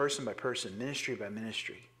group, person by person, ministry by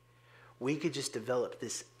ministry, we could just develop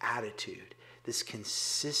this attitude, this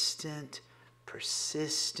consistent,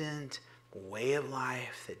 persistent way of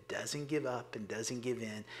life that doesn't give up and doesn't give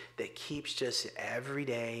in, that keeps just every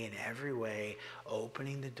day in every way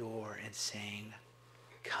opening the door and saying,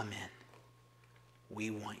 come in.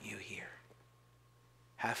 We want you here.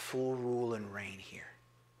 Have full rule and reign here.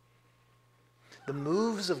 The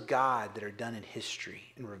moves of God that are done in history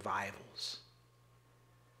and revivals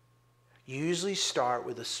usually start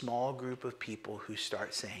with a small group of people who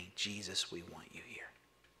start saying, Jesus, we want you here.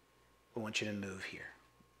 We want you to move here.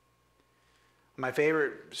 My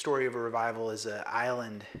favorite story of a revival is an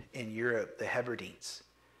island in Europe, the Hebrides.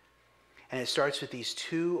 And it starts with these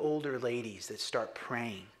two older ladies that start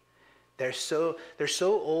praying. They're so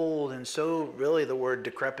old and so really the word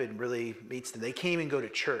decrepit really meets them. They can't even go to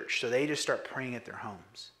church, so they just start praying at their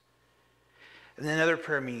homes. And then other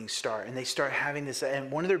prayer meetings start, and they start having this. And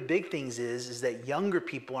one of their big things is that younger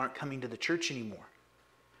people aren't coming to the church anymore.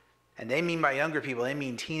 And they mean by younger people, they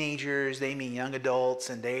mean teenagers, they mean young adults,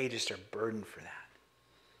 and they just are burdened for that.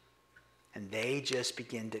 And they just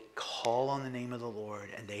begin to call on the name of the Lord,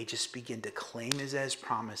 and they just begin to claim his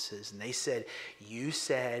promises. And they said, you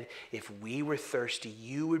said if we were thirsty,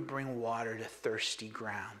 you would bring water to thirsty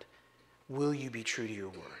ground. Will you be true to your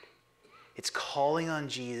word? It's calling on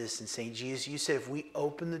Jesus and saying, Jesus, you said if we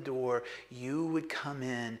open the door, you would come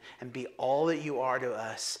in and be all that you are to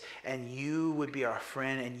us, and you would be our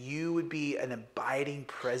friend, and you would be an abiding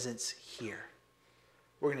presence here.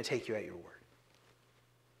 We're going to take you at your word.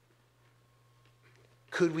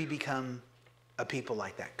 Could we become a people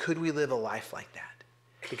like that? Could we live a life like that?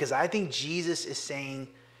 Because I think Jesus is saying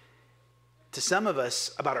to some of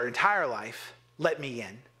us about our entire life, let me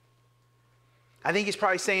in. I think he's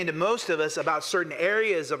probably saying to most of us about certain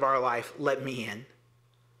areas of our life, let me in.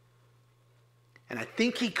 And I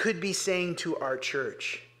think he could be saying to our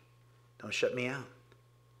church, don't shut me out.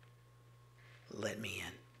 Let me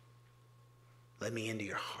in. Let me into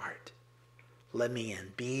your heart. Let me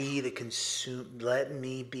in. Let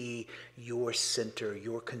me be your center,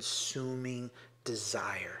 your consuming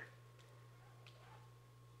desire.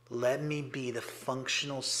 Let me be the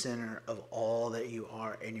functional center of all that you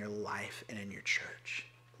are in your life and in your church.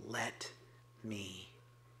 Let me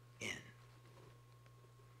in.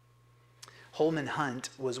 Holman Hunt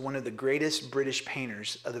was one of the greatest British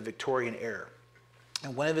painters of the Victorian era.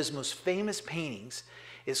 And one of his most famous paintings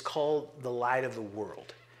is called The Light of the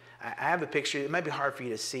World. I have a picture. It might be hard for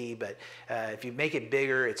you to see, but if you make it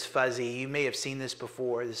bigger, it's fuzzy. You may have seen this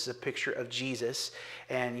before. This is a picture of Jesus,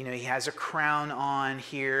 and he has a crown on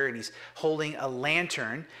here, and he's holding a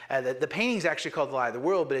lantern. The painting is actually called The Light of the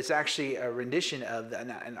World, but it's actually a rendition of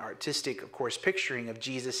an artistic, of course, picturing of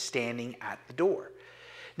Jesus standing at the door.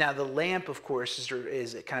 Now, the lamp, of course,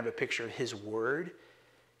 is kind of a picture of his word.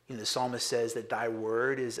 The psalmist says that thy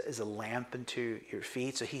word is a lamp unto your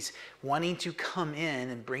feet. So he's wanting to come in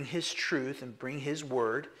and bring his truth and bring his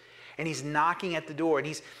word. And he's knocking at the door.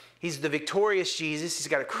 And he's the victorious Jesus. He's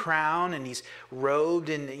got a crown and he's robed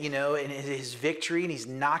in his victory. And he's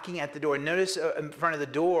knocking at the door. And notice in front of the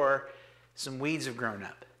door, some weeds have grown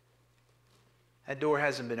up. That door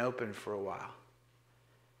hasn't been opened for a while.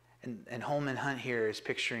 And Holman Hunt here is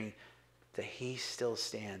picturing that he still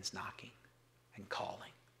stands knocking and calling.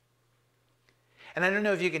 And I don't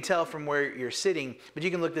know if you can tell from where you're sitting, but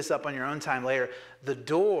you can look this up on your own time later. The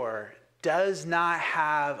door does not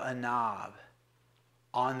have a knob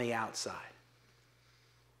on the outside.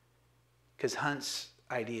 Because Hunt's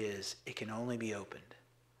idea is it can only be opened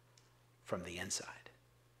from the inside.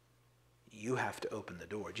 You have to open the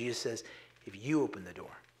door. Jesus says, if you open the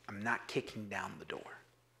door, I'm not kicking down the door.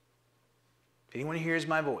 If anyone hears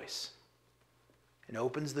my voice and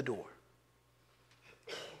opens the door,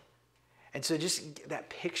 and so just that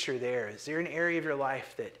picture there, is there an area of your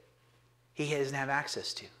life that he doesn't have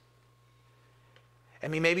access to? I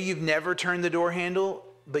mean, maybe you've never turned the door handle,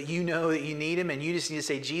 but you know that you need him, and you just need to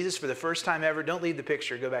say, Jesus, for the first time ever, don't leave the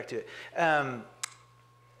picture, go back to it. I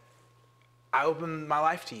open my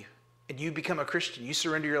life to you, and you become a Christian. You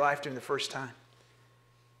surrender your life to him the first time.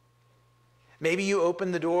 Maybe you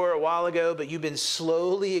opened the door a while ago, but you've been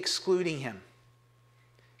slowly excluding him,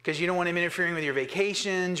 because you don't want him interfering with your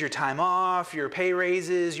vacations, your time off, your pay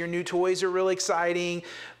raises, your new toys are really exciting.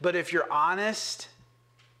 But if you're honest,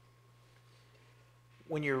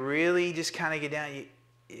 when you really just kind of get down,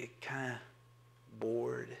 you're kind of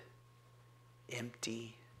bored,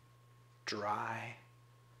 empty, dry.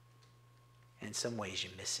 And in some ways you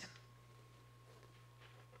miss him.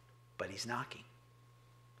 But he's knocking.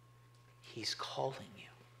 He's calling you.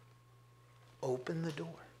 Open the door.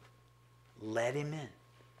 Let him in.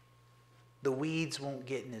 The weeds won't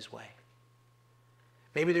get in his way.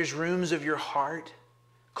 Maybe there's rooms of your heart,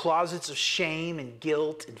 closets of shame and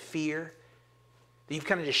guilt and fear, that you've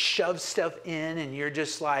kind of just shoved stuff in and you're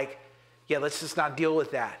just like, yeah, let's just not deal with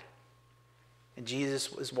that. And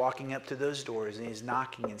Jesus was walking up to those doors and he's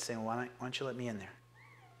knocking and saying, why don't you let me in there?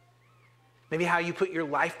 Maybe how you put your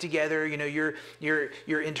life together,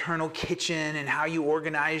 your internal kitchen and how you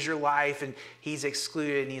organize your life, and he's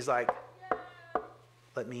excluded and he's like,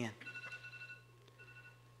 let me in.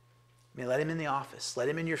 I mean, let him in the office. Let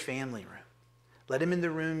him in your family room. Let him in the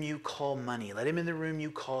room you call money. Let him in the room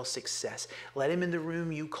you call success. Let him in the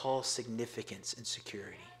room you call significance and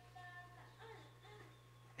security.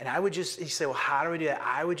 And you say, well, how do we do that?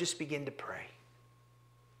 I would just begin to pray.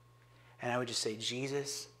 And I would just say,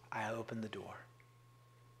 Jesus, I open the door.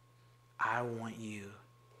 I want you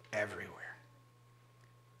everywhere.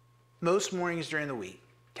 Most mornings during the week,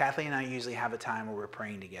 Kathleen and I usually have a time where we're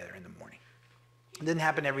praying together in the morning. It doesn't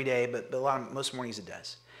happen every day, but most mornings it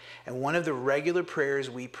does. And one of the regular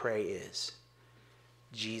prayers we pray is,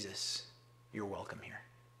 Jesus, you're welcome here.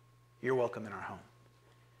 You're welcome in our home.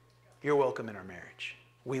 You're welcome in our marriage.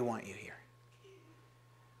 We want you here.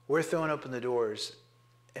 We're throwing open the doors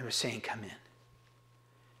and we're saying, come in.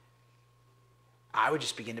 I would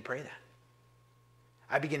just begin to pray that.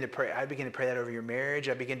 I begin to pray that over your marriage.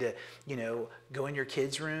 I begin to, go in your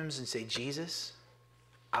kids' rooms and say, Jesus,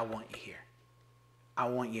 I want you here. I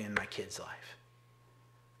want you in my kids' life.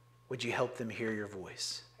 Would you help them hear your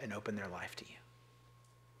voice and open their life to you?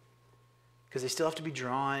 Because they still have to be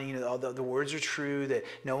drawn. All the words are true that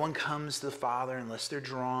no one comes to the Father unless they're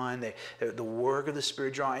drawn. The work of the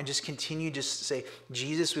Spirit drawn. And just continue just to say,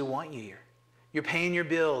 Jesus, we want you here. You're paying your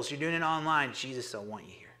bills. You're doing it online. Jesus, I want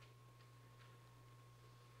you here.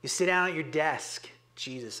 You sit down at your desk.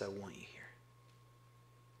 Jesus, I want you here.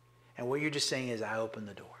 And what you're just saying is, I open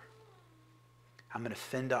the door. I'm going to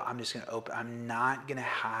fend off. I'm just going to open. I'm not going to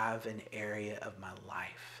have an area of my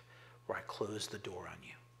life where I close the door on you.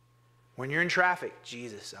 When you're in traffic,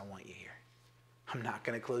 Jesus, I want you here. I'm not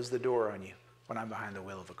going to close the door on you when I'm behind the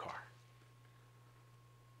wheel of a car.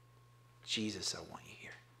 Jesus, I want you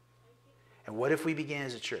here. And what if we began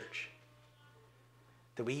as a church?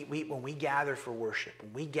 That when we gather for worship,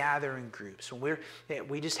 when we gather in groups, when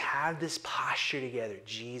we just have this posture together,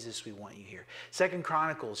 Jesus, we want you here. 2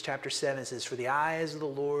 Chronicles chapter 7 says, for the eyes of the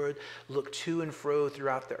Lord look to and fro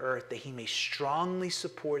throughout the earth, that he may strongly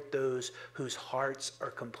support those whose hearts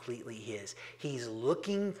are completely his. He's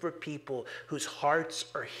looking for people whose hearts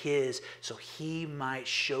are his so he might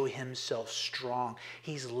show himself strong.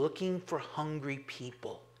 He's looking for hungry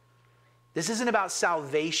people. This isn't about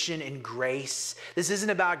salvation and grace. This isn't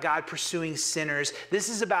about God pursuing sinners. This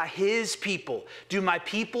is about his people. Do my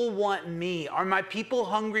people want me? Are my people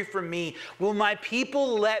hungry for me? Will my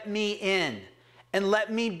people let me in? And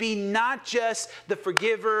let me be not just the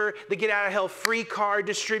forgiver, the get out of hell free card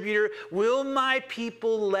distributor. Will my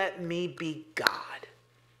people let me be God?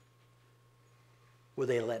 Will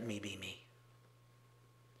they let me be me?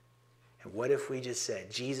 And what if we just said,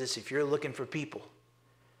 Jesus, if you're looking for people,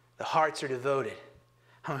 the hearts are devoted.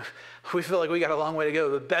 We feel like we got a long way to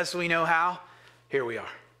go. The best we know how, here we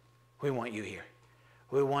are. We want you here.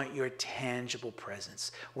 We want your tangible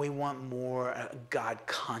presence. We want more God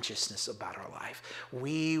consciousness about our life.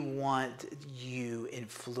 We want you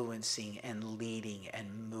influencing and leading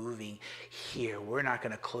and moving here. We're not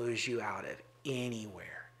going to close you out of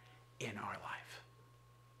anywhere in our life.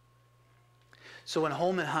 So when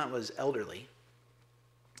Holman Hunt was elderly,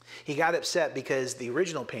 he got upset because the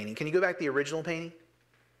original painting, can you go back to the original painting?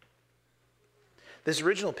 This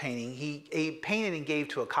original painting, he painted and gave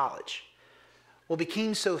to a college. Well, it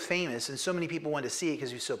became so famous and so many people wanted to see it because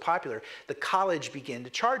he was so popular, the college began to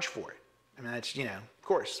charge for it. I mean, that's, of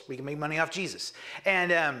course, we can make money off Jesus.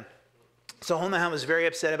 And so Holman Hunt was very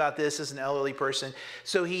upset about this as an elderly person.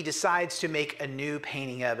 So he decides to make a new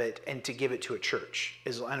painting of it and to give it to a church.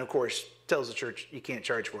 And of course, tells the church you can't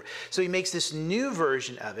charge for it. So he makes this new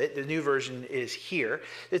version of it. The new version is here.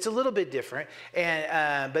 It's a little bit different,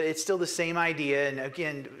 but it's still the same idea. And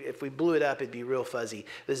again, if we blew it up, it'd be real fuzzy.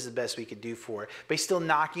 This is the best we could do for it. But he's still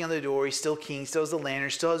knocking on the door. He's still king. Still has the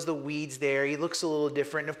lantern. Still has the weeds there. He looks a little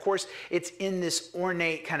different. And of course, it's in this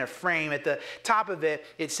ornate kind of frame. At the top of it,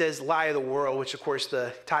 it says "Lie of the World," which of course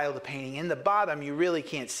the title of the painting. In the bottom, you really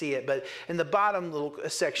can't see it, but in the bottom little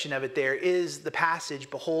section of it there is the passage,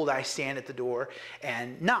 "Behold, I stand at the door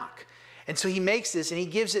and knock." And so he makes this and he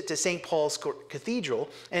gives it to St. Paul's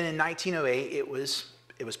Cathedral, and in 1908 it was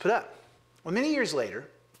put up. Well, many years later,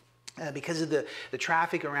 because of the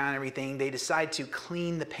traffic around everything, they decide to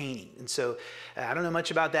clean the painting. And so I don't know much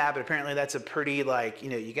about that, but apparently that's a pretty you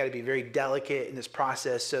got to be very delicate in this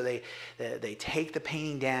process. So they take the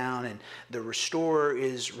painting down, and the restorer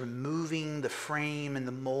is removing the frame and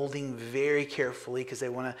the molding very carefully because they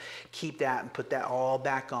want to keep that and put that all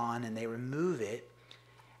back on. And they remove it,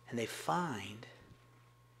 and they find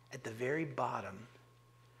at the very bottom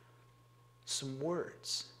some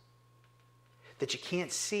words that you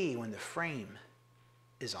can't see when the frame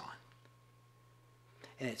is on.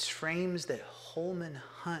 And it's frames that Holman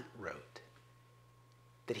Hunt wrote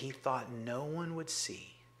that he thought no one would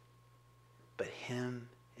see but him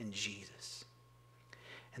and Jesus.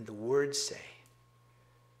 And the words say,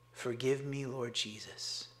 "Forgive me, Lord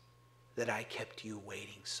Jesus, that I kept you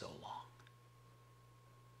waiting so long."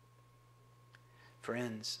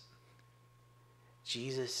 Friends,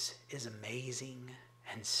 Jesus is amazing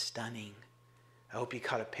and stunning. I hope you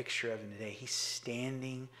caught a picture of him today. He's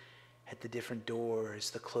standing at the different doors,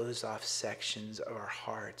 the closed off sections of our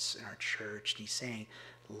hearts and our church. And he's saying,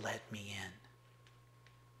 let me in.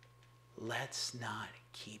 Let's not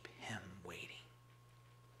keep him waiting.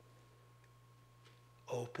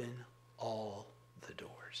 Open all the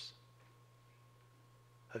doors.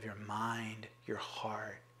 of your mind, your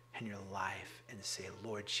heart, and your life and say,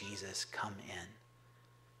 Lord Jesus, come in.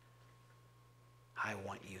 I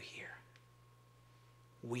want you here.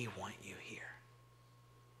 We want you here.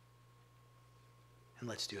 And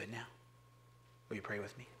let's do it now. Will you pray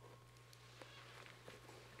with me?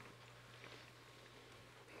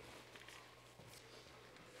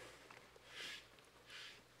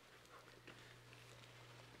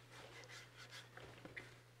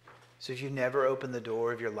 So if you've never opened the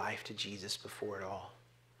door of your life to Jesus before at all,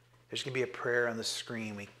 there's going to be a prayer on the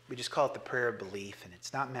screen. We just call it the prayer of belief, and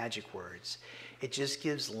it's not magic words. It just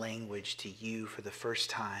gives language to you for the first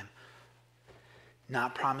time.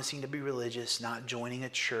 Not promising to be religious, not joining a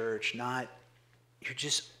church, you're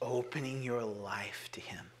just opening your life to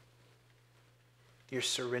him. You're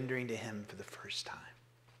surrendering to him for the first time.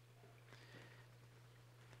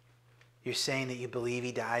 You're saying that you believe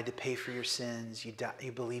he died to pay for your sins. You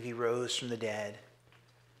believe he rose from the dead.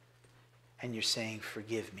 And you're saying,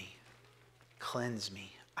 forgive me. Cleanse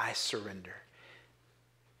me. I surrender.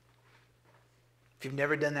 If you've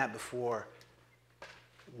never done that before,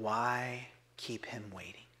 why keep him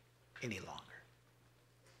waiting any longer?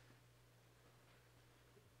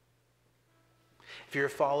 If you're a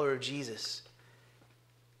follower of Jesus,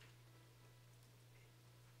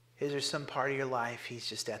 is there some part of your life he's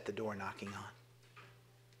just at the door knocking on?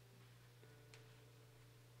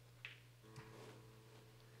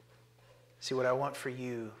 See, what I want for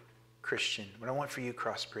you, Christian, what I want for you,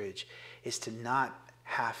 Crossbridge, is to not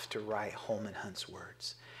have to write Holman Hunt's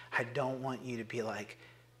words. I don't want you to be like,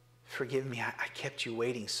 forgive me, I kept you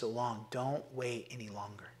waiting so long. Don't wait any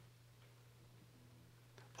longer.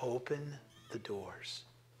 Open the doors.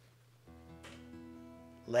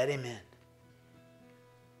 Let him in.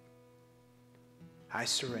 I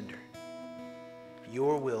surrender.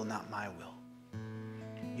 Your will, not my will.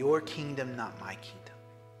 Your kingdom, not my kingdom.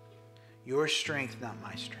 Your strength, not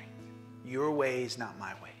my strength. Your ways, not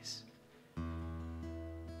my ways.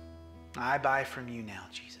 I buy from you now,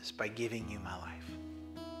 Jesus, by giving you my life.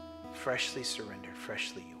 Freshly surrendered,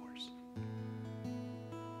 freshly yours.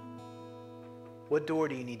 What door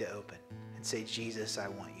do you need to open and say, Jesus, I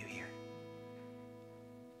want you here?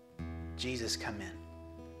 Jesus, come in.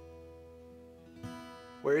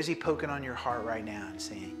 Where is he poking on your heart right now and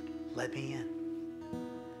saying, let me in?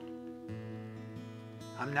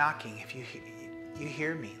 I'm knocking. If you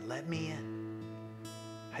hear me, let me in.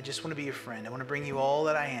 I just want to be your friend. I want to bring you all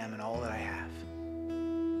that I am and all that I have.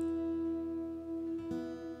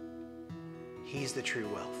 He's the true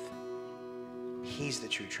wealth. He's the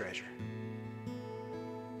true treasure.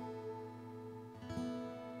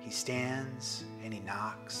 He stands and he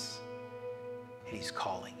knocks and he's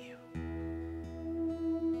calling you.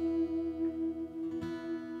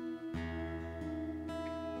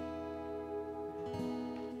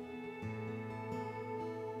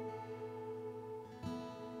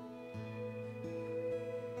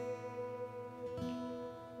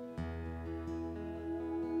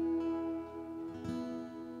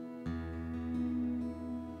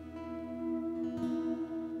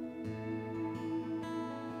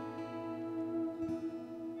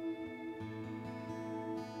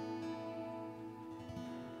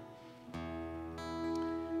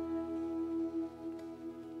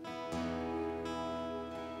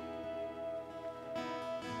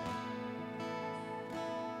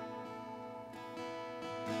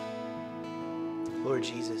 Lord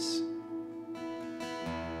Jesus,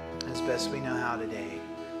 as best we know how today,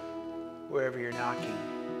 wherever you're knocking,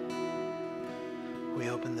 we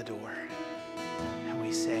open the door and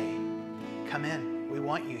we say, come in, we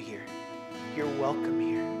want you here. You're welcome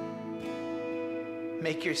here.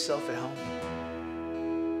 Make yourself at home.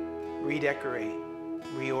 Redecorate,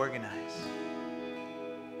 reorganize.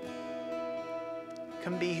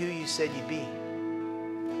 Come be who you said you'd be.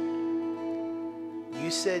 You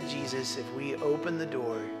said, Jesus, if we open the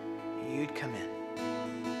door, you'd come in.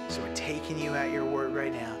 So we're taking you at your word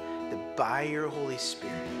right now that by your Holy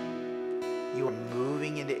Spirit, you are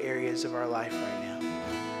moving into areas of our life right now.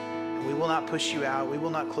 And we will not push you out. We will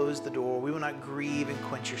not close the door. We will not grieve and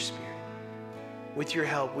quench your spirit. With your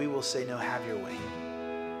help, we will say, no, have your way.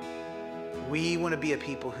 We want to be a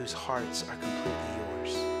people whose hearts are completely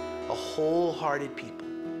yours. A wholehearted people.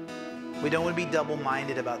 We don't want to be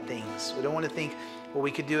double-minded about things. We don't want to think, well,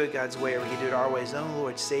 we could do it God's way or we could do it our ways. No,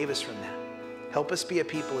 Lord, save us from that. Help us be a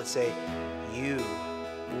people that say,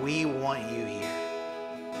 we want you here.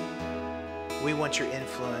 We want your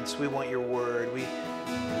influence. We want your word. We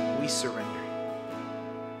surrender.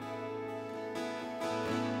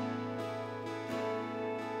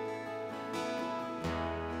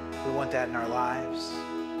 We want that in our lives.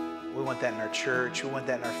 We want that in our church. We want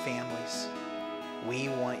that in our families. We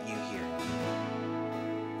want you here.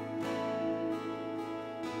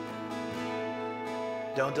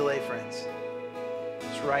 Don't delay, friends.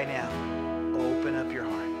 Just right now, open up your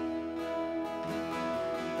heart.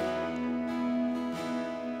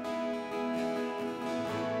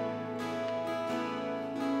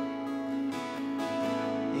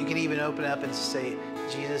 You can even open up and say,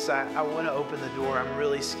 Jesus, I want to open the door. I'm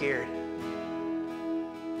really scared.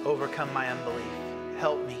 Overcome my unbelief.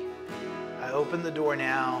 Help me. I open the door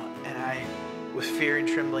now, and I, with fear and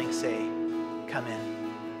trembling, say, come in.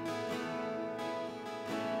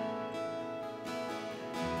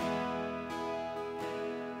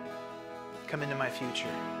 Come into my future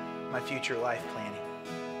life planning.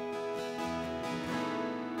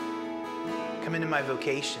 Come into my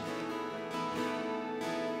vocation.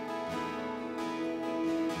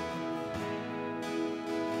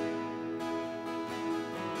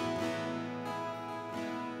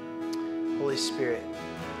 Holy Spirit,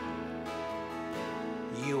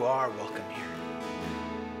 you are welcome here.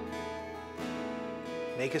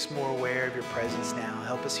 Make us more aware of your presence now.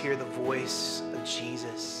 Help us hear the voice of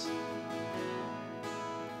Jesus,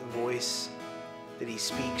 the voice that he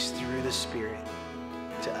speaks through the Spirit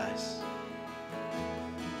to us.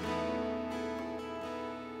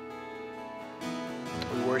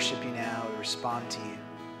 We worship you now. We respond to you.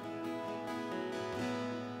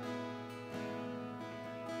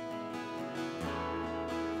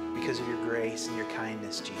 Because of your grace and your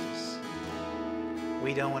kindness, Jesus.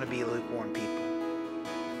 We don't want to be lukewarm people.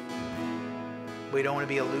 We don't want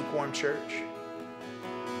to be a lukewarm church.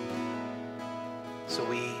 So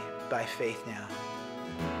we, by faith now,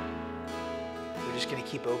 we're just going to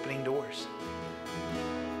keep opening doors.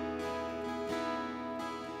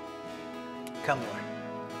 Come, Lord.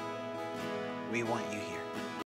 We want you here.